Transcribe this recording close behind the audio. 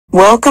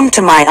Welcome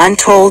to my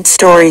Untold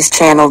Stories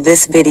channel.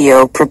 This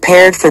video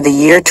prepared for the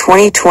year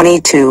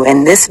 2022,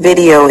 and this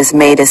video is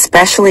made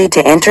especially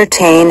to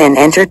entertain and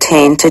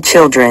entertain to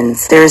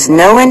children's. There is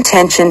no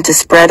intention to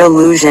spread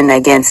illusion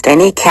against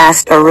any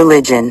caste or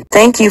religion.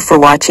 Thank you for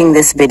watching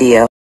this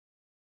video.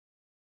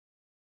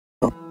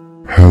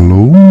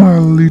 Hello my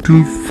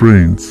little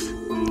friends.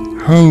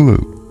 Hello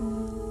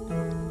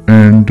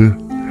and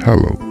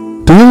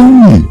hello. Tell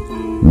me,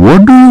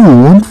 what do you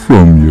want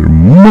from your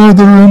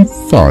mother and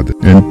father?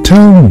 And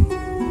tell me,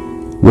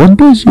 what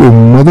does your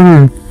mother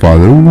and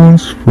father want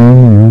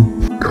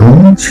from you?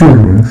 Come on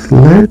children,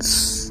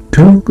 let's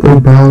talk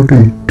about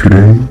it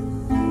today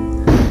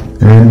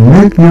and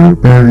make your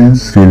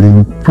parents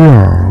feeling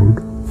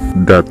proud.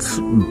 That's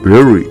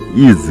very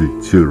easy,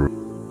 children.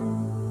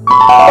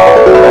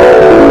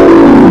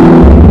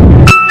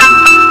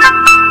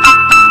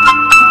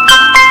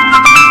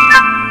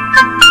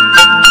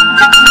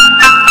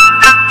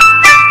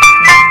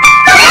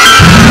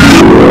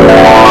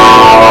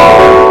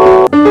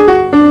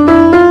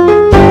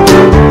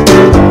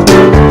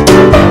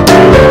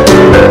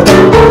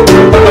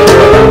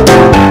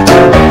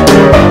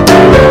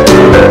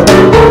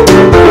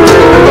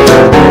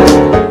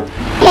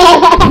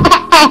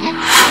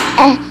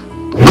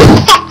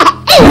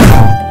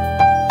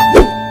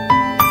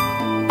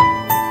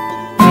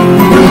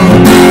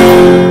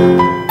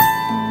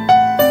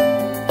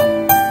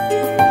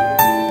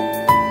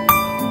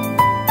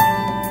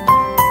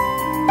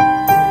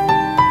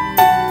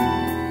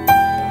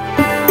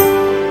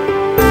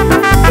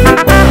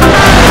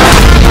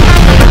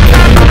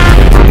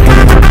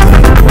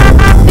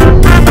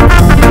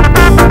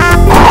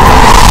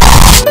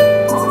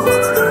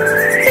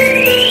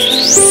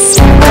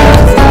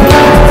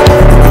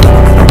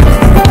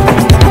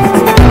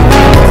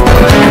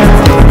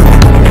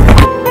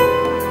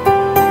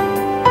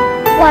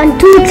 One,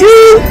 two,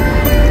 three,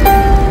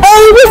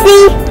 ABC.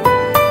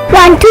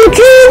 1, 2,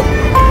 3,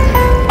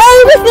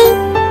 ABC.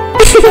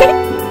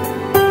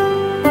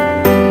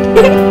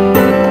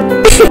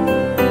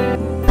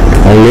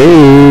 Hello,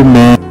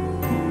 ma.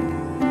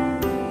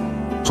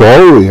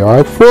 Sorry,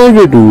 I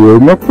forgot to wear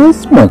my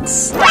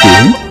Christmas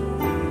skin.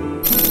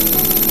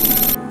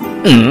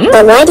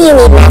 But why do you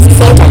need mask,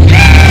 Santa?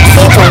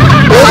 Santa,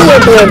 maybe your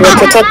beard will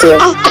protect you.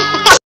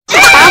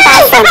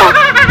 Bye-bye, Santa.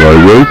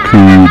 Bye-bye,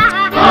 kid.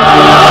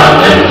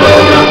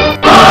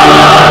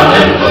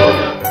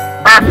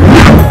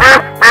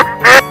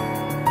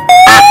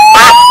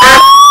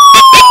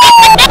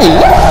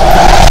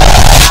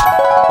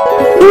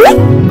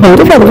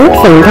 Ready for the week,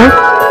 Santa?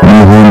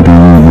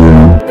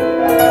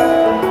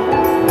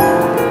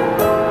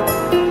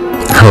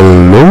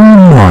 Hello,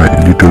 my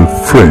little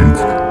friends.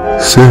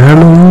 Say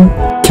hello.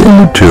 Can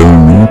you tell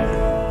me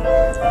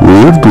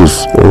where those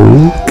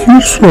old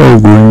kids are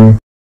going?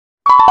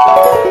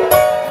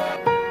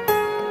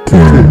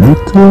 Can you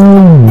tell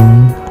me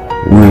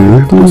where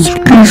those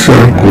kids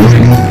are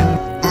going?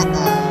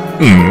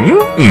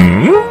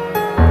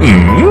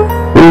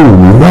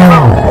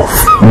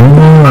 Oh,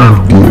 wow,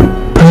 dear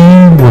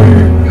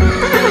penguin.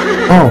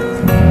 Oh,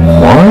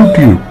 my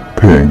dear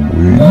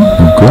penguin,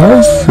 you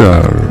guys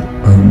are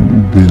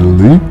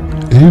unbelievable.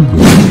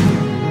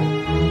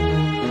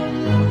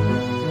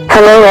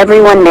 Hello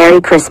everyone,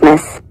 Merry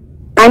Christmas.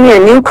 I'm your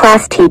new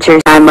class teacher.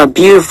 I'm a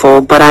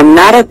beautiful, but I'm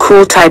not a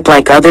cool type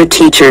like other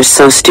teachers,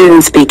 so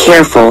students be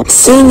careful.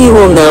 Soon you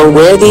will know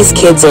where these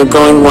kids are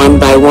going one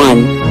by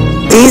one.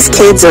 These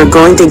kids are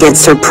going to get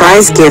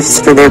surprise gifts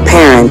for their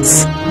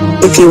parents.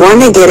 If you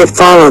want to get it,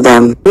 follow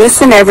them.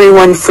 Listen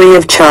everyone, free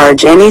of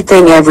charge,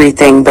 anything,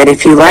 everything, but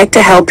if you like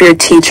to help your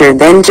teacher,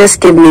 then just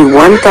give me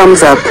one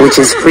thumbs up, which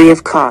is free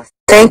of cost.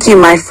 Thank you,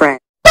 my friend.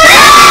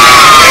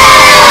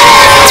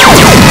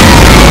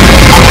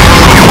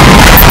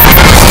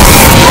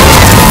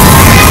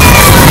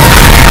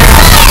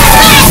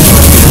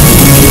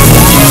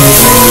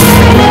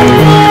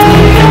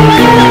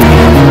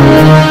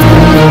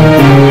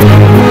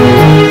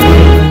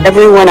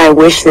 Everyone, I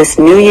wish this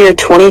new year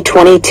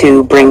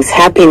 2022 brings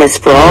happiness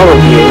for all of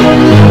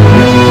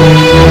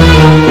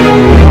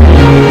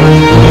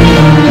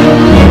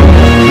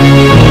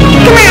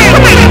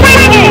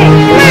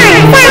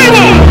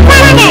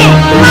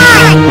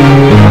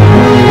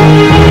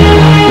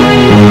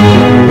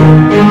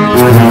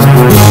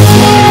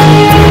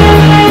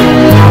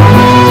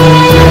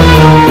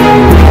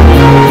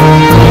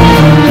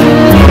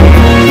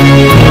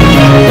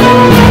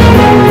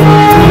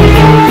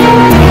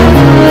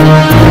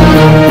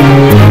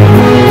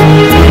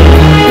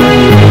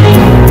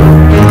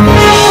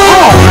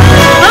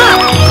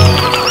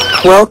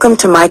Welcome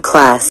to my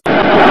class.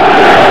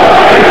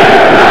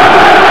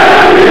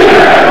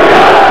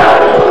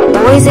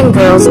 Boys and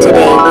girls,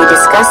 today we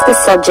discuss the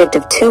subject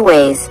of two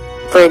ways.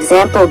 For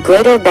example,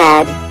 good or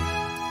bad.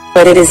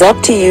 But it is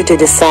up to you to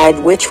decide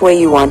which way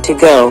you want to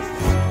go.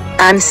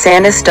 I'm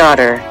Santa's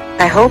daughter.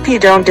 I hope you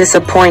don't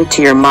disappoint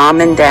to your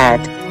mom and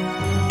dad.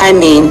 I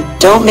mean,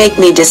 don't make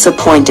me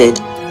disappointed.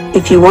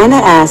 If you want to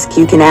ask,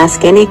 you can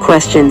ask any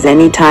questions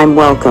anytime.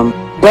 Welcome.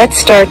 Let's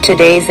start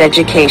today's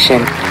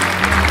education.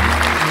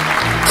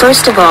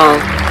 First of all,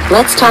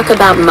 let's talk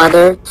about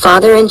mother,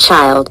 father, and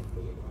child.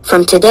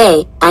 From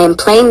today, I am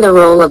playing the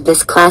role of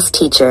this class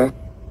teacher.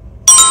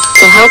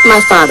 To help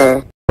my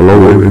father.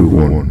 Hello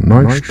everyone,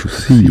 nice to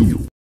see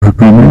you.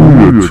 Happy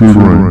New Year,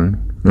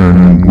 children,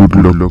 and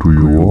good luck to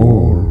you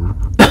all.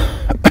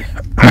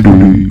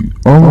 Today,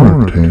 I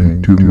want to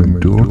thank to my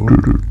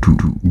daughter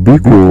too,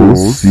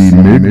 because she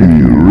made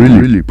me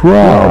really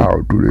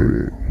proud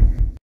today.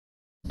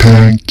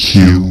 Thank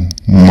you,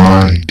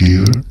 my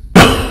dear.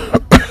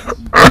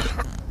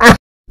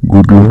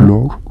 Good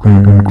luck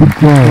and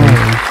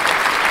goodbye.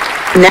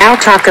 Now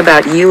talk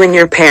about you and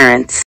your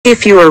parents.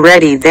 If you are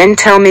ready, then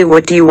tell me,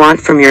 what do you want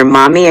from your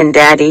mommy and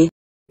daddy?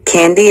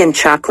 Candy and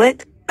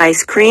chocolate?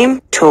 Ice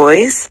cream?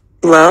 Toys?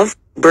 Love?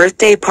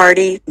 Birthday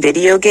party?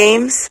 Video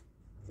games?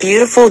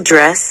 Beautiful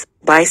dress?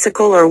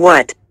 Bicycle, or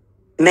what?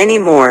 Many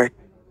more.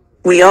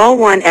 We all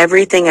want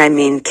everything, I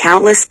mean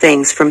countless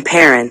things from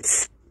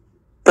parents.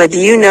 But do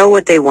you know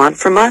what they want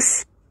from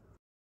us?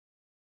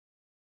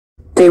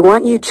 They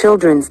want you,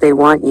 children, they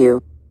want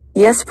you.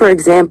 Yes, for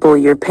example,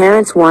 your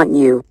parents want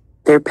you.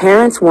 Their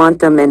parents want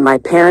them, and my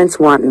parents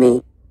want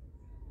me.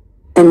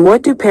 And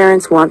what do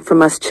parents want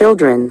from us,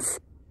 childrens?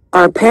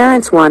 Our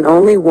parents want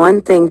only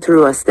one thing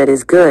through us, that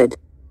is good.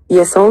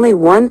 Yes, only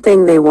one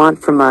thing they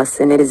want from us,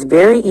 and it is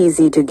very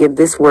easy to give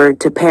this word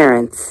to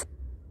parents.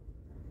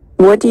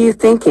 What do you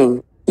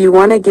thinking? You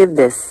want to give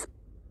this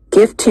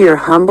gift to your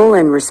humble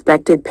and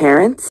respected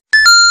parents?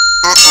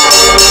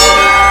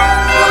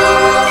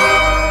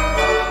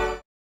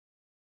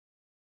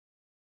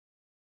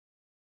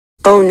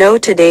 Oh no,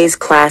 today's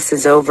class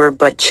is over,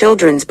 but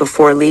children's,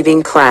 before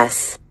leaving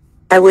class,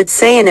 I would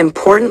say an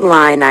important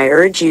line. I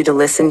urge you to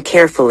listen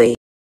carefully.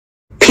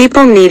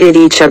 People needed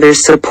each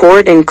other's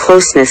support and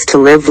closeness to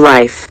live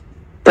life.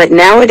 But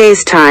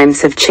nowadays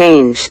times have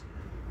changed.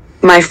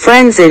 My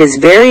friends, it is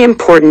very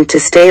important to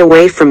stay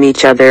away from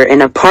each other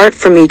and apart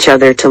from each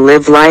other to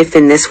live life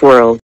in this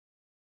world.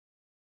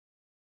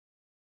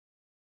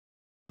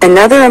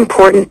 Another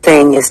important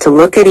thing is to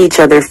look at each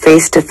other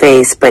face to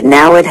face, but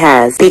now it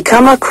has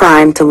become a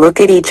crime to look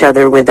at each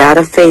other without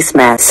a face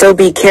mask, so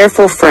be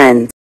careful,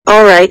 friends.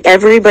 Alright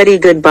everybody,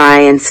 goodbye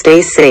and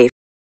stay safe.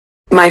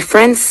 My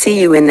friends, see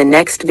you in the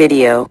next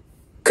video.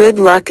 Good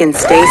luck and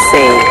stay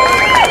safe.